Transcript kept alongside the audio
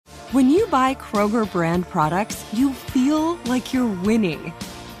When you buy Kroger brand products, you feel like you're winning.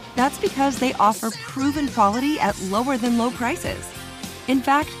 That's because they offer proven quality at lower than low prices. In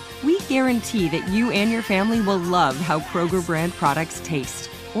fact, we guarantee that you and your family will love how Kroger brand products taste,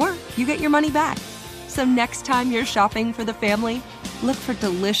 or you get your money back. So next time you're shopping for the family, look for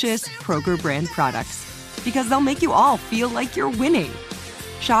delicious Kroger brand products, because they'll make you all feel like you're winning.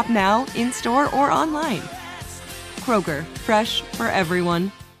 Shop now, in-store, or online. Kroger, fresh for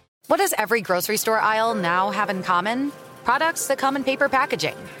everyone. What does every grocery store aisle now have in common? Products that come in paper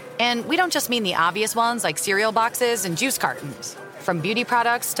packaging. And we don't just mean the obvious ones like cereal boxes and juice cartons. From beauty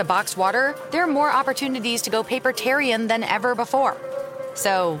products to boxed water, there are more opportunities to go papertarian than ever before.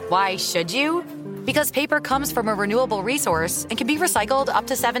 So why should you? Because paper comes from a renewable resource and can be recycled up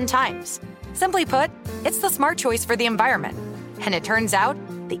to 7 times. Simply put, it's the smart choice for the environment. And it turns out,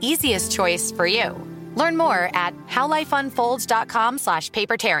 the easiest choice for you. Learn more at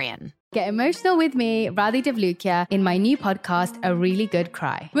howlifeunfolds.com/papertarian. Get emotional with me, Radhi Devlukia, in my new podcast, A Really Good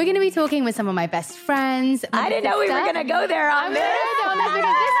Cry. We're going to be talking with some of my best friends. I didn't know we were going to go there on this.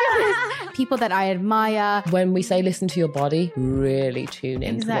 People that I admire. When we say listen to your body, really tune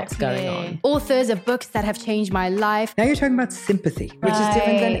into what's going on. Authors of books that have changed my life. Now you're talking about sympathy, which is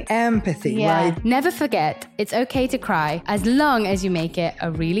different than empathy, right? Never forget, it's okay to cry as long as you make it a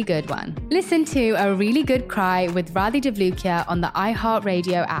really good one. Listen to A Really Good Cry with Radhi Devlukia on the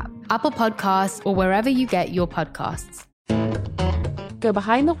iHeartRadio app, Apple Podcasts, or wherever you get your podcasts. Go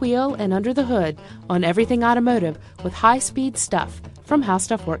behind the wheel and under the hood on everything automotive with high-speed stuff from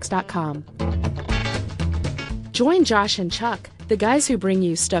HowStuffWorks.com. Join Josh and Chuck, the guys who bring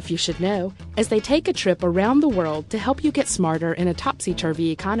you stuff you should know, as they take a trip around the world to help you get smarter in a topsy-turvy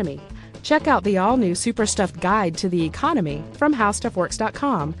economy. Check out the all-new Super Stuffed Guide to the Economy from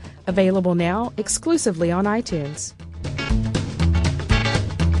HowStuffWorks.com, available now exclusively on iTunes.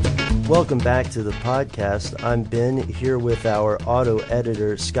 Welcome back to the podcast. I'm Ben, here with our auto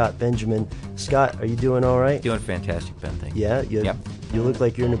editor, Scott Benjamin. Scott, are you doing all right? Doing fantastic, Ben. Thank you. Yeah? Yep. You look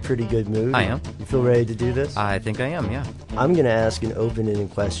like you're in a pretty good mood. I am. You feel ready to do this? I think I am, yeah. I'm going to ask an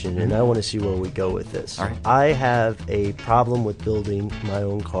open-ended question, and I want to see where we go with this. All right. I have a problem with building my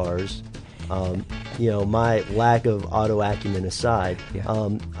own cars. My lack of auto acumen aside,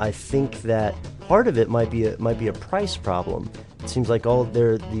 I think that part of it might be a price problem. It seems like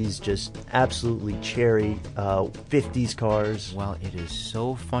there are these just absolutely cherry 50s cars. Well, it is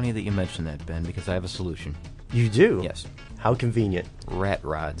so funny that you mentioned that, Ben, because I have a solution. You do? Yes. How convenient. Rat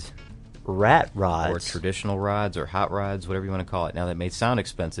rods. Rat rods? Or traditional rods or hot rods, whatever you want to call it. Now, that may sound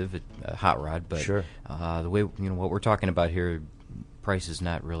expensive, a hot rod, but sure. The way, what we're talking about here, price is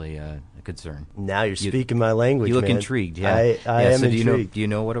not really a concern. Now you're speaking my language, You look man. intrigued, yeah. I am intrigued. Do you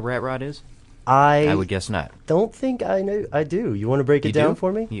know what a rat rod is? I would guess not. Don't think I know. I do. You want to break it down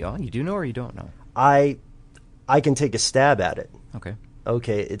for me? You do know or you don't know? I can take a stab at it.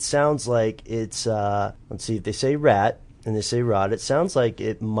 Okay. It sounds like it's, let's see, if they say rat and they say rod, it sounds like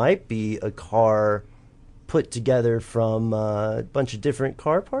it might be a car put together from a bunch of different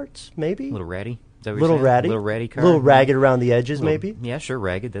car parts, maybe? A little ratty? Is that what Little you're saying? ratty? Little ratty car? A little ragged around the edges, maybe? Yeah, sure,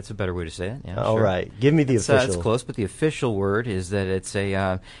 ragged. That's a better way to say it. Yeah, all sure. right. Give me the official. That's close, but the official word is that it's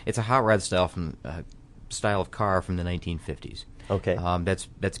a hot rod style of car from the 1950s. Okay. That's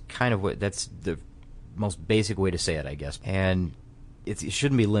kind of that's the most basic way to say it, I guess. And it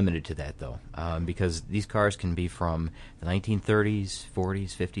shouldn't be limited to that, though, because these cars can be from the 1930s,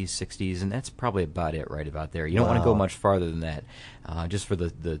 40s, 50s, 60s, and that's probably about it right about there. You don't want to go much farther than that, just for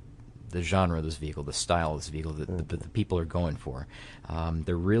the genre of this vehicle, the style of this vehicle that the people are going for.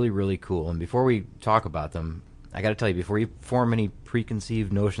 They're really, really cool. And before we talk about them, I got to tell you, before you form any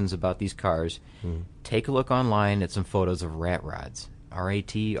preconceived notions about these cars, take a look online at some photos of rat rods.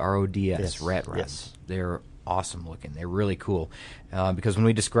 R-A-T-R-O-D-S, rat rods. Yes. They're awesome looking. They're really cool. Because when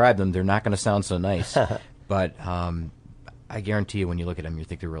we describe them, they're not going to sound so nice. But I guarantee you when you look at them, you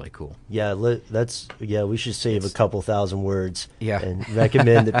think they're really cool. Yeah, we should save a couple thousand words and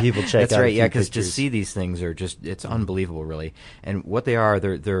recommend that people check That's out right, a few because to pictures. see these things are just, it's unbelievable, really. And what they are,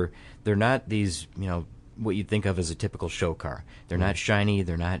 they're not these, what you'd think of as a typical show car. They're not shiny,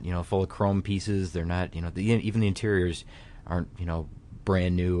 they're not, full of chrome pieces, they're not, even the interiors aren't,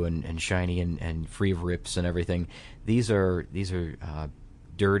 brand new and shiny and free of rips and everything. These are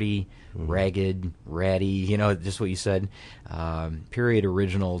dirty, ragged, ratty, just what you said, period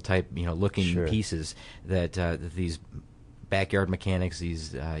original type, looking pieces that these backyard mechanics,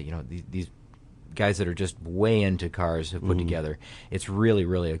 these guys that are just way into cars have put together. It's really,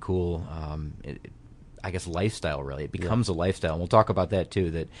 really a cool. I guess, lifestyle, really. It becomes a lifestyle, and we'll talk about that,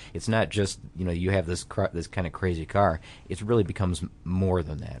 too, that it's not just, you have this kind of crazy car. It really becomes more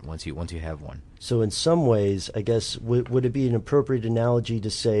than that once you have one. So in some ways, I guess, would it be an appropriate analogy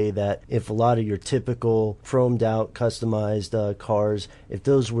to say that if a lot of your typical chromed out, customized cars, if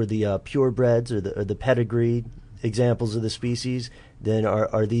those were the purebreds or the pedigreed examples of the species, then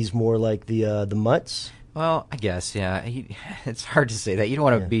are these more like the mutts? Well, I guess, yeah. It's hard to say that. You don't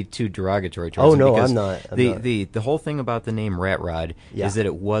want to be too derogatory towards Oh, him, no, because I'm not. The whole thing about the name Rat Rod is that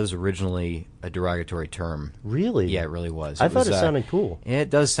it was originally a derogatory term. Really? Yeah, it really was. I thought it sounded cool. It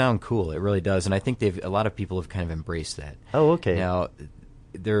does sound cool. It really does, and I think a lot of people have kind of embraced that. Oh, okay. Now,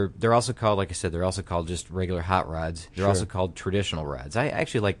 they're also called, like I said, they're also called just regular hot rods. They're also called traditional rods. I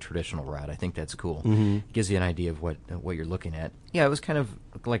actually like traditional rod. I think that's cool. Mm-hmm. It gives you an idea of what you're looking at. Yeah, it was kind of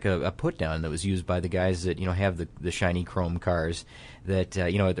like a put down that was used by the guys that have the shiny chrome cars that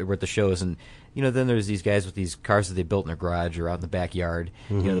were at the shows, and then there's these guys with these cars that they built in their garage or out in the backyard.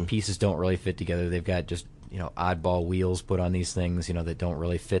 Mm-hmm. The pieces don't really fit together. They've got just oddball wheels put on these things that don't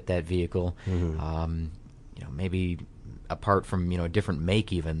really fit that vehicle. Mm-hmm. Maybe apart from a different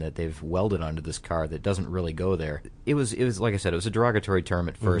make even that they've welded onto this car that doesn't really go there. It was like I said, it was a derogatory term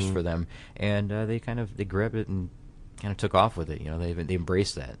at first for them, and they grabbed it and kind of took off with it. They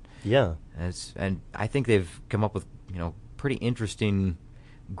embraced that. Yeah, and I think they've come up with pretty interesting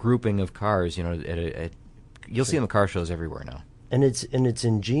grouping of cars. You'll see them at car shows everywhere now. And it's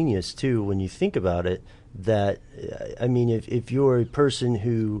ingenious too when you think about it. That I mean, if you're a person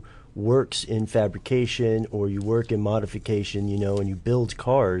who works in fabrication or you work in modification, and you build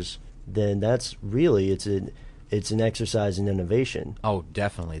cars, then that's really it's an exercise in innovation. Oh,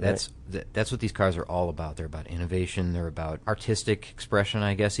 definitely. Right. That's what these cars are all about. They're about innovation. They're about artistic expression,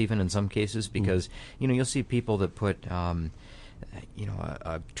 I guess, even in some cases, because you'll see people that put a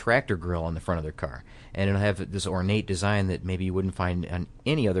tractor grill on the front of their car, and it'll have this ornate design that maybe you wouldn't find on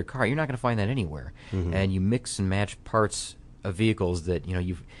any other car. You're not going to find that anywhere. Mm-hmm. And you mix and match parts of vehicles that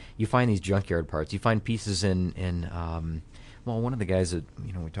you find these junkyard parts. You find pieces in one of the guys that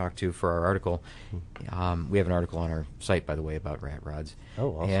we talked to for our article. We have an article on our site, by the way, about rat rods.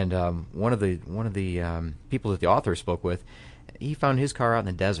 Oh, awesome. And one of the people that the author spoke with, he found his car out in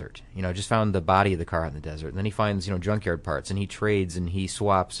the desert. Just found the body of the car out in the desert. And then he finds junkyard parts, and he trades and he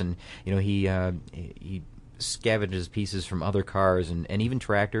swaps, and he scavenges pieces from other cars and even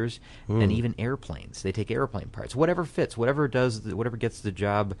tractors and even airplanes. They take airplane parts, whatever fits, whatever gets the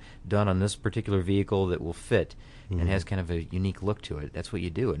job done on this particular vehicle that will fit and has kind of a unique look to it. That's what you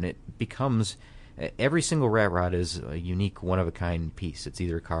do, and it becomes every single rat rod is a unique, one of a kind piece. It's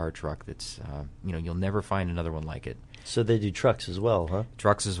either a car or truck that's you'll never find another one like it. So they do trucks as well, huh?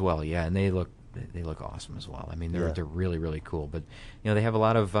 Trucks as well, yeah, and they look awesome as well. I mean, they're really, really cool. But they have a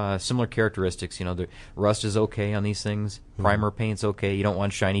lot of similar characteristics. The rust is okay on these things. Primer paint's okay. You don't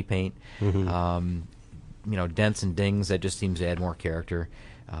want shiny paint. Mm-hmm. Dents and dings, that just seems to add more character.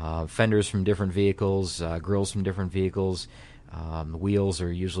 Fenders from different vehicles, grills from different vehicles. The wheels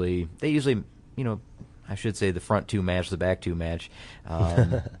are usually I should say the front two match, the back two match.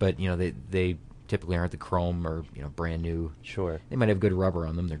 But they typically aren't the chrome or brand new. Sure. They might have good rubber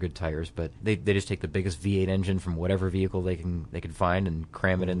on them. They're good tires, but they just take the biggest V8 engine from whatever vehicle they can find and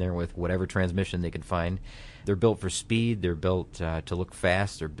cram it in there with whatever transmission they can find. They're built for speed. They're built to look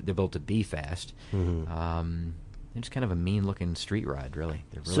fast. They're built to be fast. Mm-hmm. They're just kind of a mean-looking street rod, really.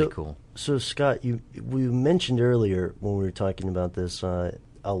 They're really cool. So, Scott, we mentioned earlier when we were talking about this a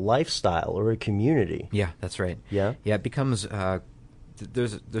lifestyle or a community. Yeah, that's right. Yeah? Yeah, it becomes...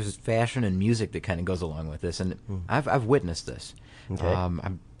 There's fashion and music that kind of goes along with this, and I've witnessed this. Okay.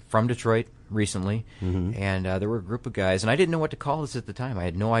 I'm from Detroit recently, and there were a group of guys, and I didn't know what to call this at the time. I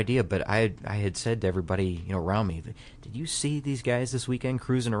had no idea, but I had said to everybody around me, "Did you see these guys this weekend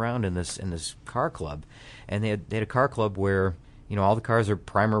cruising around in this car club?" And they had a car club where all the cars are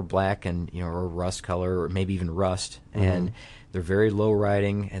primer black and or rust color or maybe even rust, and they're very low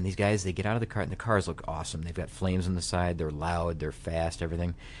riding, and these guys, they get out of the car, and the cars look awesome. They've got flames on the side. They're loud. They're fast.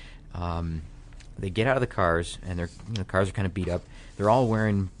 Everything. They get out of the cars, and their cars are kind of beat up. They're all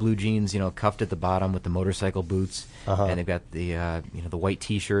wearing blue jeans, cuffed at the bottom with the motorcycle boots, and they've got the the white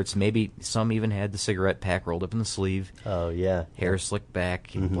T-shirts. Maybe some even had the cigarette pack rolled up in the sleeve. Oh yeah, hair slicked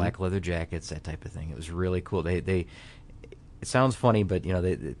back, black leather jackets, that type of thing. It was really cool. It sounds funny, but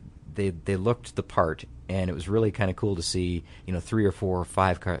they looked the part, and it was really kind of cool to see 3 or 4 or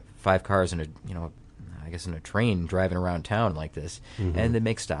 5 cars in a I guess in a train driving around town like this, and they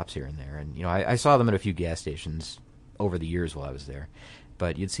make stops here and there. And I saw them at a few gas stations over the years while I was there,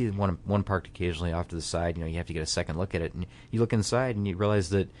 but you'd see one parked occasionally off to the side. You have to get a second look at it, and you look inside and you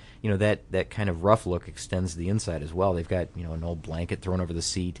realize that that kind of rough look extends to the inside as well. They've got an old blanket thrown over the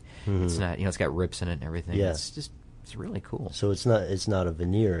seat. It's not it's got rips in it and everything. Yeah. It's really cool. So it's not a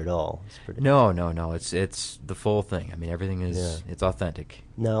veneer at all. It's pretty No. It's the full thing. I mean, everything is it's authentic.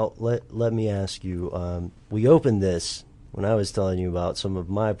 Now let me ask you. We opened this when I was telling you about some of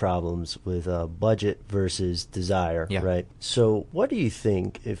my problems with budget versus desire, right? So what do you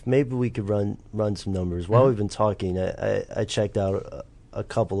think, if maybe we could run some numbers? While we've been talking, I checked out a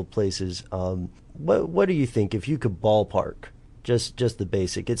couple of places. What do you think, if you could ballpark, just the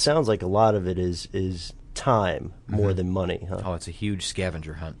basic? It sounds like a lot of it is time more than money, huh? Oh, it's a huge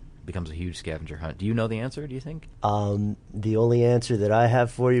scavenger hunt. Becomes a huge scavenger hunt. Do you know the answer, do you think? The only answer that I have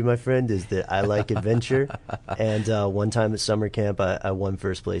for you, my friend, is that I like adventure. And one time at summer camp, I won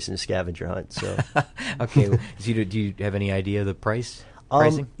first place in a scavenger hunt. So, okay. Do you have any idea of the pricing?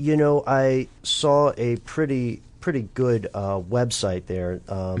 I saw a pretty good website there,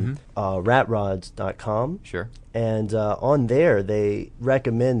 ratrods.com. Sure. And on there, they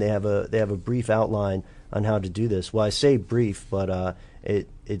recommend they have a brief outline on how to do this. Well, I say brief, but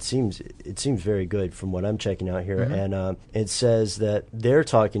it seems very good from what I'm checking out here. And it says that they're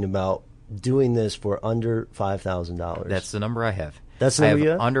talking about doing this for under $5,000. That's the number I have. That's the number you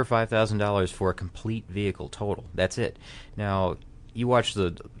have? Under $5,000 for a complete vehicle total. That's it. Now, you watch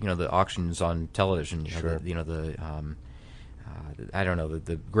the auctions on television. Sure. The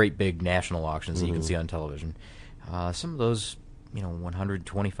great big national auctions that you can see on television. Some of those,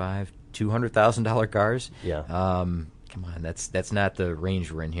 $125,000, $200,000 cars. Yeah. Come on, that's not the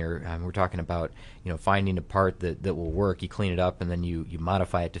range we're in here. We're talking about finding a part that will work. You clean it up and then you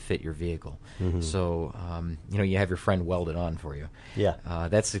modify it to fit your vehicle. So you have your friend weld it on for you. Yeah.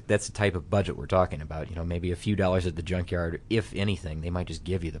 That's the type of budget we're talking about. Maybe a few dollars at the junkyard, if anything. They might just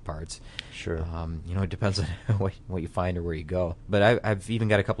give you the parts. Sure. It depends on what you find or where you go. But I've even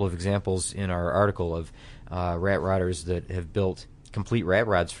got a couple of examples in our article of rat rodders that have built complete rat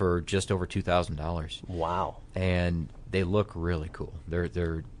rods for just over $2,000. Wow. And they look really cool. They're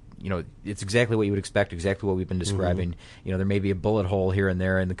it's exactly what you would expect, exactly what we've been describing. There may be a bullet hole here and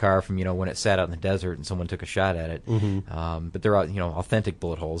there in the car from when it sat out in the desert and someone took a shot at it. But they're authentic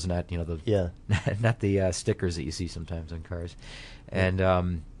bullet holes, not not the stickers that you see sometimes on cars. And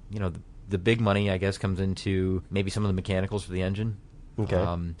the big money, I guess, comes into maybe some of the mechanicals for the engine. Okay.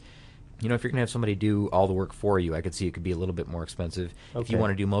 If you're going to have somebody do all the work for you, I could see it could be a little bit more expensive. Okay. If you want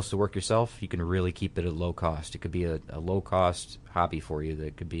to do most of the work yourself, you can really keep it at low cost. It could be a low-cost hobby for you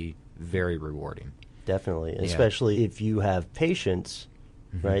that could be very rewarding. Definitely, especially if you have patience,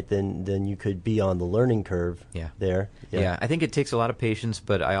 right? Then you could be on the learning curve there. Yeah, I think it takes a lot of patience,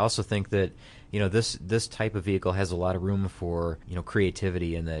 but I also think that this type of vehicle has a lot of room for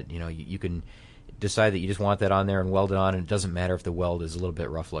creativity, and that you can decide that you just want that on there and weld it on, and it doesn't matter if the weld is a little bit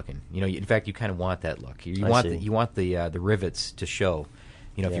rough looking. In fact, you kind of want that look. You want the rivets to show.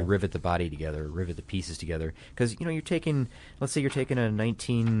 If you rivet the body together, rivet the pieces together, because let's say you're taking a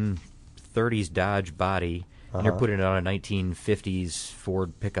 1930s Dodge body and you're putting it on a 1950s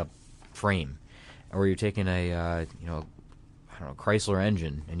Ford pickup frame, or you're taking a Chrysler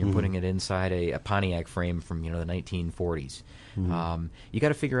engine and you're putting it inside a Pontiac frame from the 1940s. You got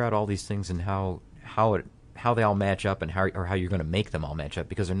to figure out all these things and how they all match up, and how you're going to make them all match up,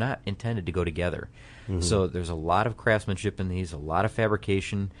 because they're not intended to go together. So there's a lot of craftsmanship in these, a lot of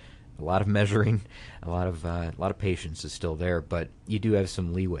fabrication, a lot of measuring, a lot of patience is still there, but you do have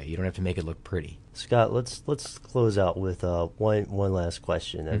some leeway. You don't have to make it look pretty. Scott, let's close out with one last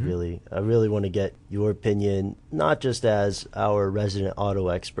question. I really want to get your opinion, not just as our resident auto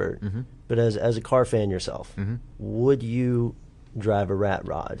expert, but as a car fan yourself. Would you drive a rat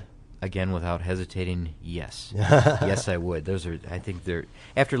rod? Again, without hesitating, yes. Yes, I would.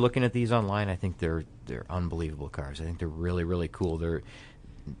 After looking at these online, I think they're unbelievable cars. I think they're really, really cool. They're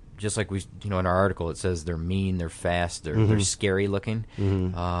just like in our article, it says they're mean, they're fast, they're scary looking.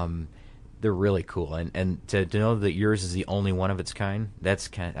 They're really cool, and to know that yours is the only one of its kind,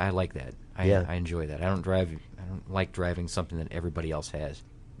 I like that. I enjoy that. I don't like driving something that everybody else has.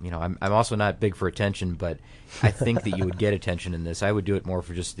 I'm also not big for attention, but I think that you would get attention in this. I would do it more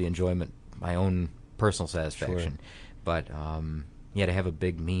for just the enjoyment, my own personal satisfaction. Sure. But to have a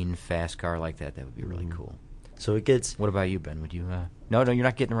big, mean, fast car like that would be really cool. So it gets. What about you, Ben? Would you? No, you're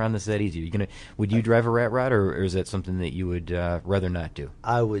not getting around this that easy. Would you drive a rat rod, or is that something that you would rather not do?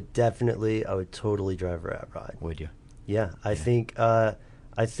 I would totally drive a rat rod. Would you? Yeah, I think that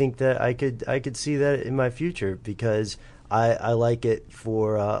I could see that in my future, because I like it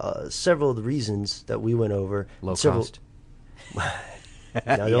for several of the reasons that we went over. Low cost.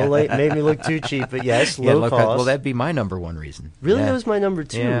 Now, don't make me look too cheap, but yes, low cost. Well, that'd be my number one reason. Really? That was my number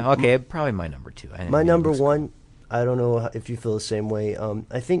 2. Yeah, okay, probably my number 2. My number 1, I don't know if you feel the same way.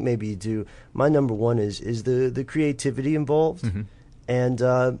 I think maybe you do. My number 1 is the creativity involved. Mm-hmm.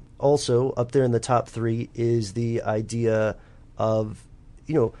 And also, up there in the top 3 is the idea of,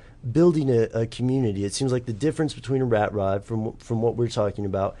 building a community. It seems like the difference between a rat rod, from what we're talking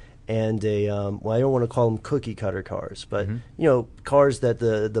about, and I don't want to call them cookie cutter cars, but cars that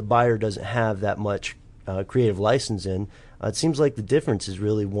the buyer doesn't have that much creative license in. It seems like the difference is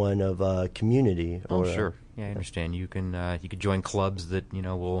really one of community. Sure. Yeah, I understand. You could join clubs that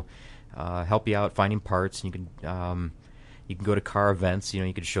will help you out finding parts. And you can go to car events.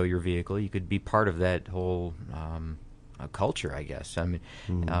 You could show your vehicle. You could be part of that whole culture, I guess. I mean,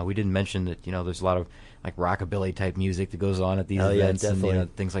 we didn't mention that there's a lot of like rockabilly type music that goes on at these events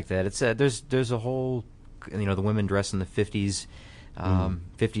and things like that. It's there's a whole the women dress in the 50s.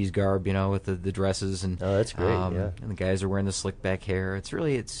 50s garb, with the dresses and that's great. And the guys are wearing the slick back hair.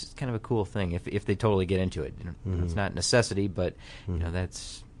 It's kind of a cool thing if they totally get into it. It's not a necessity, but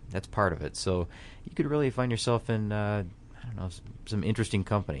that's part of it. So you could really find yourself in some interesting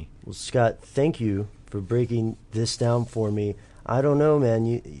company. Well, Scott, thank you for breaking this down for me. I don't know, man.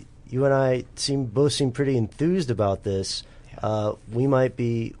 You and I both seem pretty enthused about this. Yeah. We might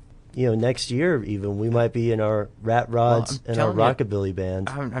be. Next year even we might be in our rat rods and our rockabilly band.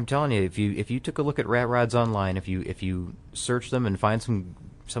 I'm telling you, if you took a look at rat rods online, if you search them and find some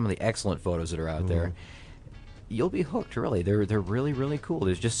of the excellent photos that are out there, you'll be hooked. Really, they're really, really cool.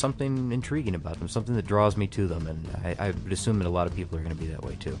 There's just something intriguing about them, something that draws me to them, and I would assume that a lot of people are going to be that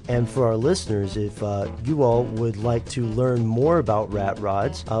way too. And for our listeners, if you all would like to learn more about rat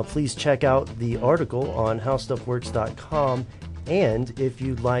rods, please check out the article on HowStuffWorks.com. And if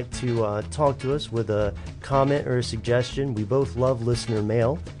you'd like to talk to us with a comment or a suggestion, we both love listener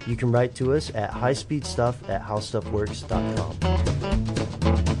mail. You can write to us at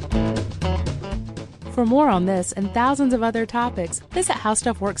highspeedstuff@howstuffworks.com. For more on this and thousands of other topics, visit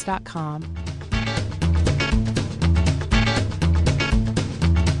howstuffworks.com.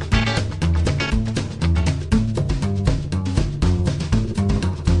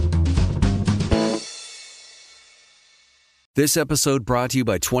 This episode brought to you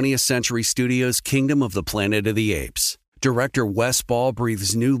by 20th Century Studios' Kingdom of the Planet of the Apes. Director Wes Ball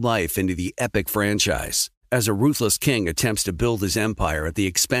breathes new life into the epic franchise. As a ruthless king attempts to build his empire at the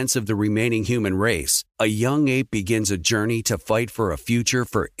expense of the remaining human race, a young ape begins a journey to fight for a future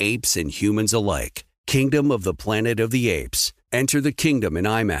for apes and humans alike. Kingdom of the Planet of the Apes. Enter the kingdom in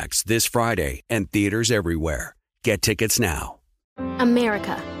IMAX this Friday and theaters everywhere. Get tickets now.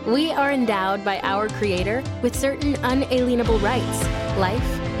 America. We are endowed by our Creator with certain unalienable rights: life,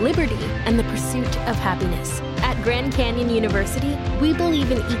 liberty, and the pursuit of happiness. At Grand Canyon University, we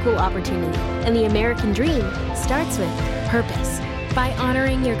believe in equal opportunity, and the American dream starts with purpose. By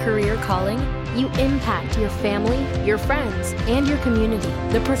honoring your career calling, you impact your family, your friends, and your community.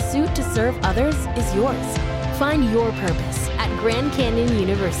 The pursuit to serve others is yours. Find your purpose at Grand Canyon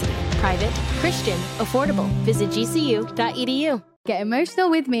University. Private, Christian, affordable. Visit gcu.edu. Get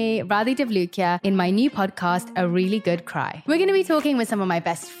emotional with me, Radhi Devlukia, in my new podcast, A Really Good Cry. We're going to be talking with some of my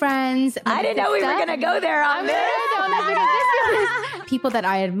best friends. I didn't know we were going to go there on this. People that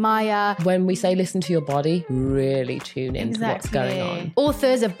I admire. When we say listen to your body, really tune into what's going on.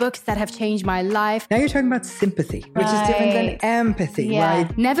 Authors of books that have changed my life. Now you're talking about sympathy, which is different than empathy,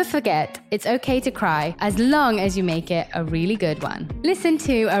 right? Never forget, it's okay to cry as long as you make it a really good one. Listen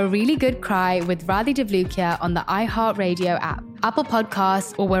to A Really Good Cry with Radhi Devlukia on the iHeartRadio app, Apple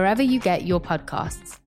Podcasts, or wherever you get your podcasts.